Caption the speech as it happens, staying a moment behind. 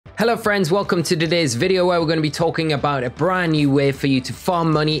Hello friends, welcome to today's video where we're going to be talking about a brand new way for you to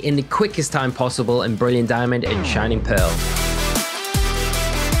farm money in the quickest time possible in Brilliant Diamond and Shining Pearl.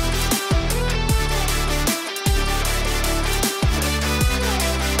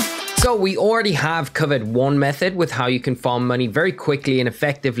 So we already have covered one method with how you can farm money very quickly and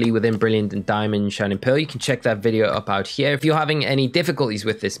effectively within Brilliant and Diamond and Shining Pearl. You can check that video up out here if you're having any difficulties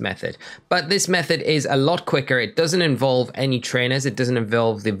with this method. But this method is a lot quicker. It doesn't involve any trainers. It doesn't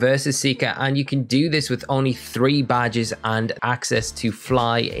involve the Versus Seeker, and you can do this with only 3 badges and access to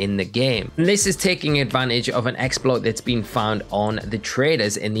fly in the game. And this is taking advantage of an exploit that's been found on the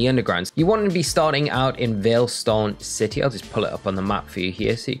traders in the undergrounds. You want to be starting out in Veilstone City. I'll just pull it up on the map for you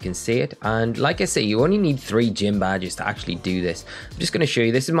here so you can see it. And like I say, you only need 3 gym badges to actually do this. I'm just going to show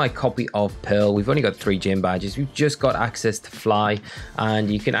you. This is my copy of Pearl. We've only got 3 gym badges. We've just got access to fly, and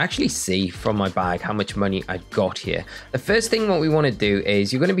you can actually see from my bag how much money I got here. The first thing what we want to do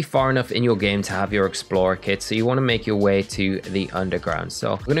is you're going to be far enough in your game to have your explorer kit, so you want to make your way to the underground.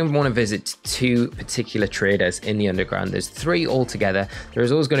 So we're going to want to visit 2 particular traders in the underground. There's 3 altogether.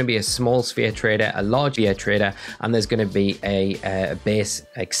 There's always going to be a small sphere trader, a large sphere trader, and there's going to be a base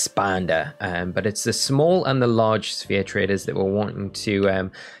expander. But it's the small and the large sphere traders that we're wanting to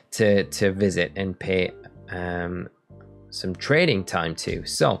visit and pay some trading time to.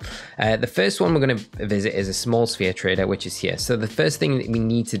 So the first one we're going to visit is a small sphere trader, which is here. So the first thing that we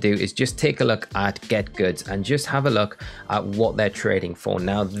need to do is just take a look at get goods and just have a look at what they're trading for.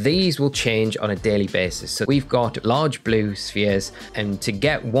 Now these will change on a daily basis. So we've got large blue spheres, and to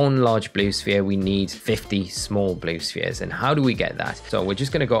get 1 large blue sphere we need 50 small blue spheres. And how do we get that? So we're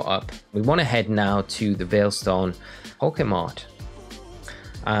just going to go up. We want to head now to the Veilstone Pokemart,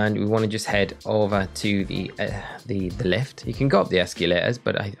 and we want to just head over to the lift. You can go up the escalators,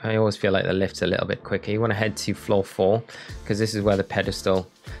 but I always feel like the lift's a little bit quicker. You want to head to floor 4 because this is where the pedestal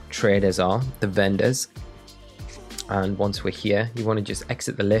traders are, the vendors. And once we're here, you want to just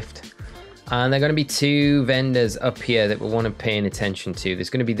exit the lift, and there are going to be 2 vendors up here that we want to pay attention to.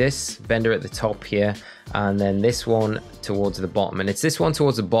 There's going to be this vendor at the top here, and then this one towards the bottom. And it's this one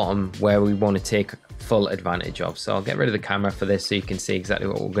towards the bottom where we want to take full advantage of. So I'll get rid of the camera for this so you can see exactly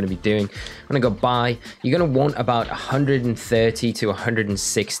what we're going to be doing. I'm going to go buy. You're going to want about 130 to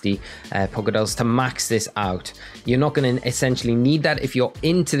 160 Pokédolls to max this out. You're not going to essentially need that if you're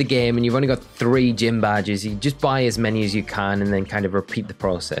into the game and you've only got 3 gym badges. You just buy as many as you can and then kind of repeat the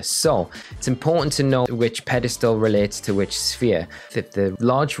process. So it's important to know which pedestal relates to which sphere. If the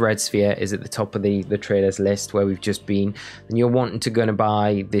large red sphere is at the top of the traders list where we've just been, then you're wanting to go to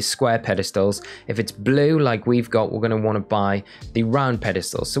buy the square pedestals. If it's blue like we've got, we're going to want to buy the round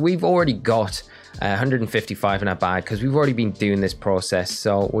pedestals. So we've already got 155 in our bag because we've already been doing this process.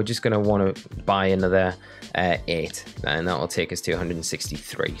 So we're just going to want to buy another 8, and that will take us to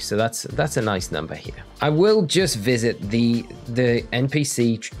 163. So that's a nice number here. I will just visit the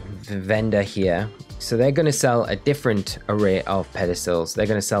NPC vendor here. So they're going to sell a different array of pedestals. They're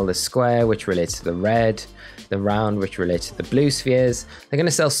going to sell the square, which relates to the red, the round, which relates to the blue spheres. They're going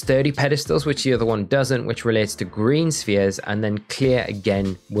to sell sturdy pedestals, which the other one doesn't, which relates to green spheres, and then clear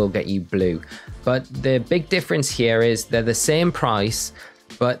again will get you blue. But the big difference here is they're the same price,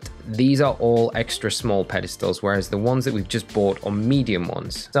 but these are all extra small pedestals, whereas the ones that we've just bought are medium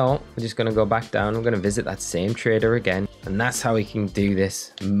ones. So we're just going to go back down. We're going to visit that same trader again, and that's how we can do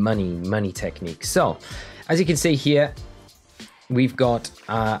this money technique. So as you can see here, we've got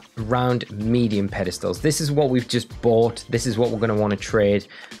round medium pedestals. This is what we've just bought. This is what we're going to want to trade,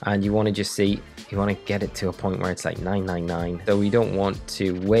 and you want to just see, you want to get it to a point where it's like 999. So we don't want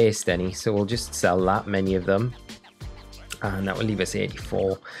to waste any, so we'll just sell that many of them, and that will leave us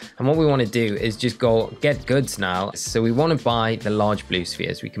 84. And what we want to do is just go get goods now. So we want to buy the large blue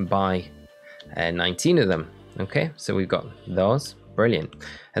spheres. We can buy 19 of them. Okay, so we've got those. Brilliant.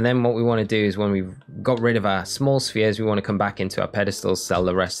 And then what we want to do is when we've got rid of our small spheres, we want to come back into our pedestals, sell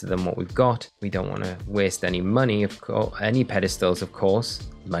the rest of them what we've got. We don't want to waste any money, of course, any pedestals, of course.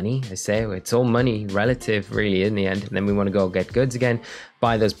 Money, I say, it's all money relative really in the end. And then we want to go get goods again,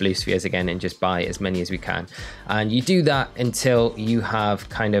 buy those blue spheres again, and just buy as many as we can. And you do that until you have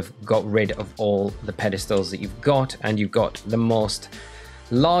kind of got rid of all the pedestals that you've got, and you've got the most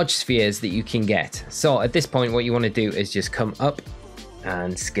large spheres that you can get. So at this point, what you want to do is just come up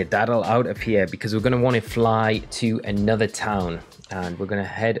and skedaddle out of here, because we're going to want to fly to another town, and we're going to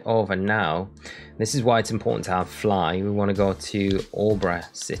head over now. This is why it's important to have fly. We want to go to Albra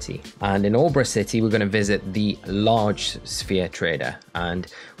City, and in Albra City we're going to visit the large sphere trader,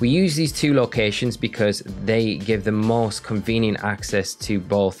 and we use these 2 locations because they give the most convenient access to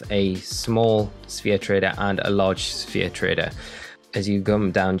both a small sphere trader and a large sphere trader. as you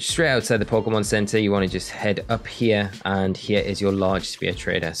come down straight outside the Pokemon Center, you want to just head up here, and here is your large sphere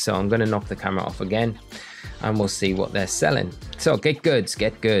trader. So I'm going to knock the camera off again, and we'll see what they're selling. So get goods,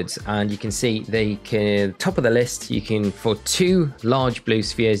 and you can see top of the list, you can, for 2 large blue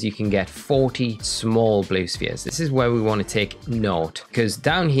spheres, you can get 40 small blue spheres. This is where we want to take note, because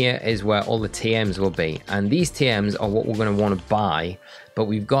down here is where all the TMs will be, and these TMs are what we're going to want to buy, but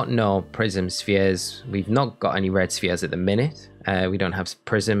we've got no prism spheres. We've not got any red spheres at the minute. We don't have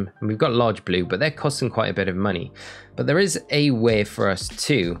prism, and we've got large blue, but they're costing quite a bit of money. But there is a way for us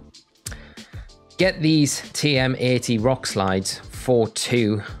to get these TM80 rock slides for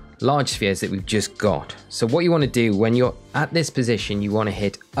 2 large spheres that we've just got. So what you want to do when you're at this position, you want to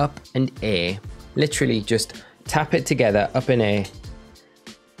hit up and A, literally just tap it together, up and A.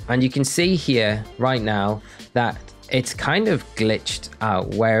 And you can see here right now that it's kind of glitched out,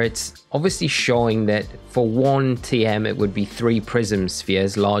 where it's obviously showing that for 1 TM it would be 3 prism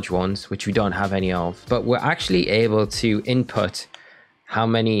spheres, large ones, which we don't have any of, but we're actually able to input how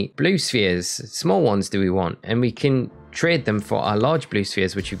many blue spheres, small ones, do we want, and we can trade them for our large blue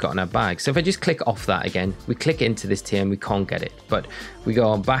spheres, which we've got in our bag. So if I just click off that again, we click into this TM, we can't get it, but we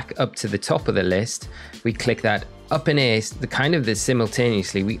go back up to the top of the list, we click that up and A,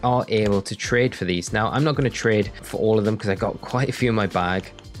 simultaneously we are able to trade for these. Now I'm not going to trade for all of them because I got quite a few in my bag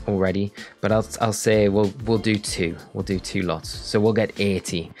already, but I'll say we'll do 2. We'll do 2 lots, so we'll get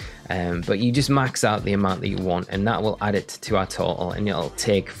 80. But you just max out the amount that you want, and that will add it to our total, and it'll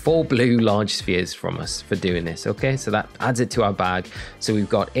take 4 blue large spheres from us for doing this. Okay, so that adds it to our bag. So we've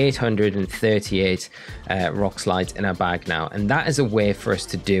got 838 rock slides in our bag now, and that is a way for us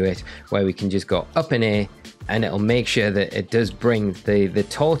to do it, where we can just go up and A, and it'll make sure that it does bring the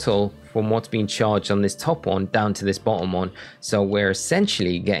total from what's being charged on this top one down to this bottom one. So we're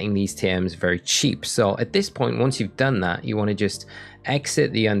essentially getting these TMs very cheap. So at this point, once you've done that, you want to just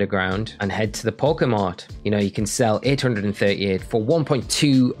exit the underground and head to the Pokemart. You know, you can sell 838 for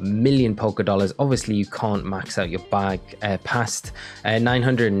 1.2 million Poké Dollars. Obviously you can't max out your bag past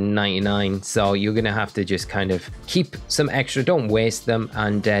 999, so you're gonna have to just kind of keep some extra, don't waste them,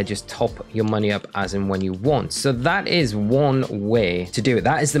 and just top your money up as and when you want. So that is one way to do it.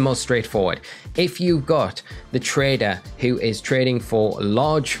 That is the most straightforward. If you've got the trader who is trading for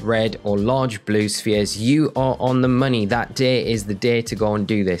large red or large blue spheres, you are on the money. That day is the day to go and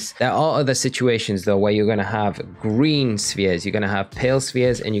do this. There are other situations though where you're going to have green spheres, you're going to have pale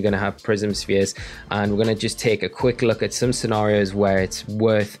spheres, and you're going to have prism spheres, and we're going to just take a quick look at some scenarios where it's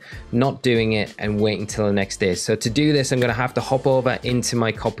worth not doing it and waiting till the next day. So to do this, I'm going to have to hop over into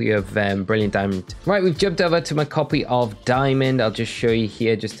my copy of Brilliant Diamond. Right, we've jumped over to my copy of Diamond. I'll just show you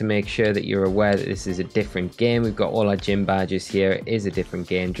here just to make sure that you're aware that this is a different game. We've got all our gym badges here. It is a different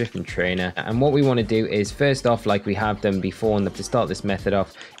game, different trainer, and what we want to do is, first off, like we have done before, and to start this method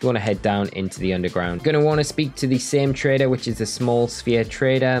off, you want to head down into the underground. You're going to want to speak to the same trader, which is the small sphere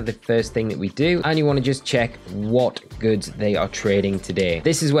trader, the first thing that we do, and you want to just check what goods they are trading today.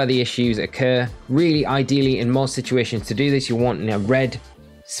 This is where the issues occur. Really, ideally, in most situations to do this, you want a red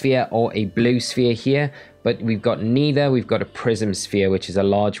sphere or a blue sphere here, but we've got neither. We've got a prism sphere, which is a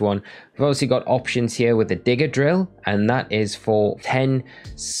large one. We've also got options here with the digger drill, and that is for 10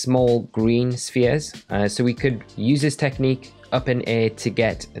 small green spheres. So we could use this technique up in A to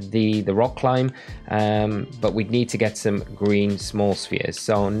get the rock climb, but we'd need to get some green small spheres.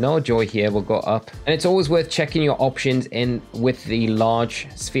 So no joy here, we'll go up, and it's always worth checking your options in with the large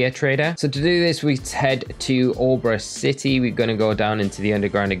sphere trader. So to do this, we head to Obra City. We're going to go down into the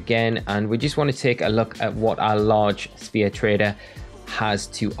underground again, and we just want to take a look at what our large sphere trader has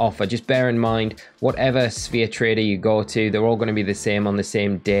to offer. Just bear in mind, whatever sphere trader you go to, they're all going to be the same on the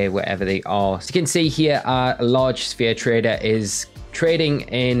same day wherever they are. So you can see here, our large sphere trader is trading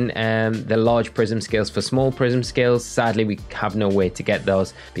in the large prism scales for small prism scales. Sadly, we have no way to get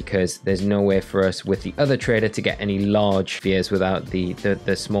those because there's no way for us with the other trader to get any large spheres without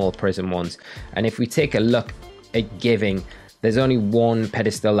the small prism ones. And if we take a look at giving, there's only one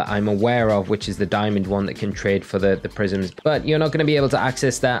pedestal that I'm aware of, which is the diamond one that can trade for the prisms, but you're not going to be able to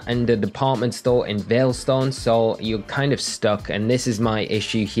access that in the department store in Veilstone, so you're kind of stuck. And this is my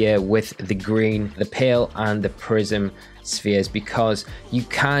issue here with the green, the pale, and the prism spheres, because you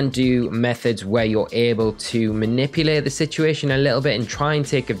can do methods where you're able to manipulate the situation a little bit and try and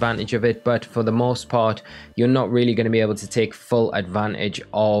take advantage of it, but for the most part you're not really going to be able to take full advantage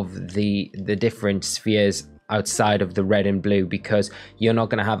of the different spheres outside of the red and blue, because you're not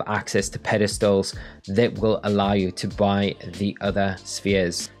going to have access to pedestals that will allow you to buy the other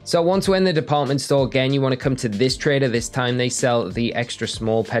spheres. So once we're in the department store again, you want to come to this trader. This time they sell the extra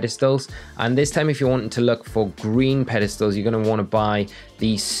small pedestals. And this time, if you're wanting to look for green pedestals, you're going to want to buy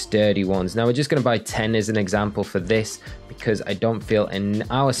these sturdy ones. Now we're just going to buy 10 as an example for this, because I don't feel in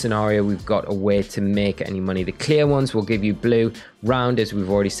our scenario we've got a way to make any money. The clear ones will give you blue, round, as we've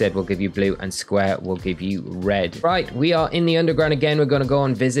already said, will give you blue, and square will give you red. Right, we are in the underground again. We're going to go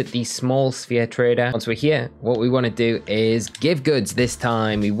and visit the small sphere trader. Once we're here, what we want to do is give goods this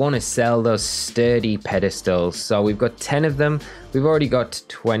time. We want to sell those sturdy pedestals. So we've got 10 of them. We've already got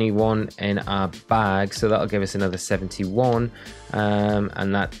 21 in our bag, so that'll give us another 71.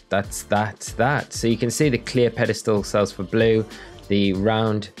 And that's that. So you can see the clear pedestal sells for blue, the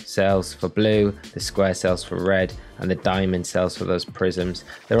round sells for blue, the square sells for red, and the diamond sells for those prisms.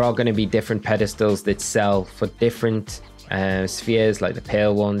 There are going to be different pedestals that sell for different spheres, like the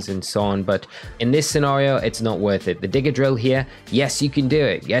pale ones and so on, but in this scenario it's not worth it. The digger drill here, yes, you can do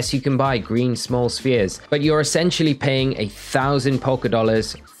it. Yes, you can buy green small spheres, but you're essentially paying 1,000 polka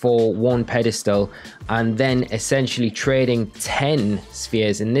dollars for one pedestal and then essentially trading 10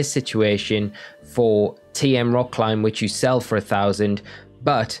 spheres in this situation for TM rock climb, which you sell for 1,000,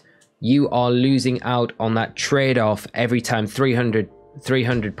 but you are losing out on that trade-off every time 300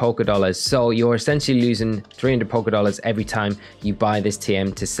 polka dollars. So you're essentially losing 300 polka dollars every time you buy this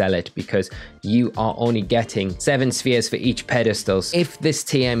TM to sell it, because you are only getting 7 spheres for each pedestal. If this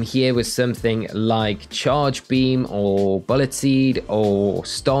TM here was something like Charge Beam or Bullet Seed or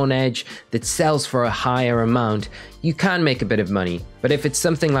Stone Edge that sells for a higher amount, you can make a bit of money. But if it's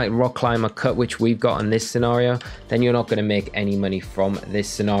something like Rock Climb or Cut, which we've got in this scenario, then you're not going to make any money from this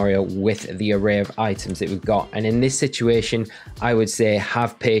scenario with the array of items that we've got. And in this situation, I would say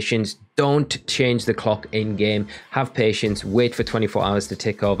have patience. Don't change the clock in game. Have patience, wait for 24 hours to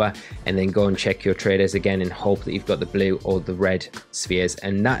tick over, and then go and check your traders again and hope that you've got the blue or the red spheres.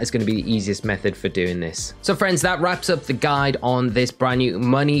 And that is going to be the easiest method for doing this. So friends, that wraps up the guide on this brand new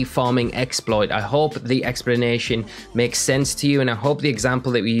money farming exploit. I hope the explanation makes sense to you, and I hope the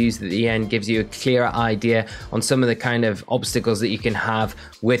example that we used at the end gives you a clearer idea on some of the kind of obstacles that you can have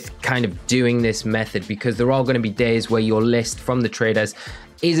with kind of doing this method, because there are going to be days where your list from the traders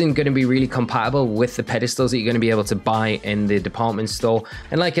isn't going to be really compatible with the pedestals that you're going to be able to buy in the department store.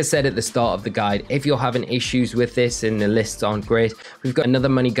 And like I said at the start of the guide, if you're having issues with this and the lists aren't great, we've got another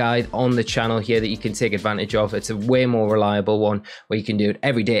money guide on the channel here that you can take advantage of. It's a way more reliable one where you can do it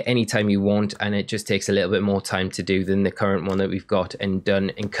every day, anytime you want, and it just takes a little bit more time to do than the current one that we've got and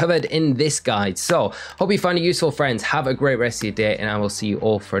done and covered in this guide. So hope you find it useful, friends. Have a great rest of your day, and I will see you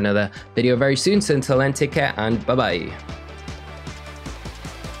all for another video very soon. So until then, take care and bye bye.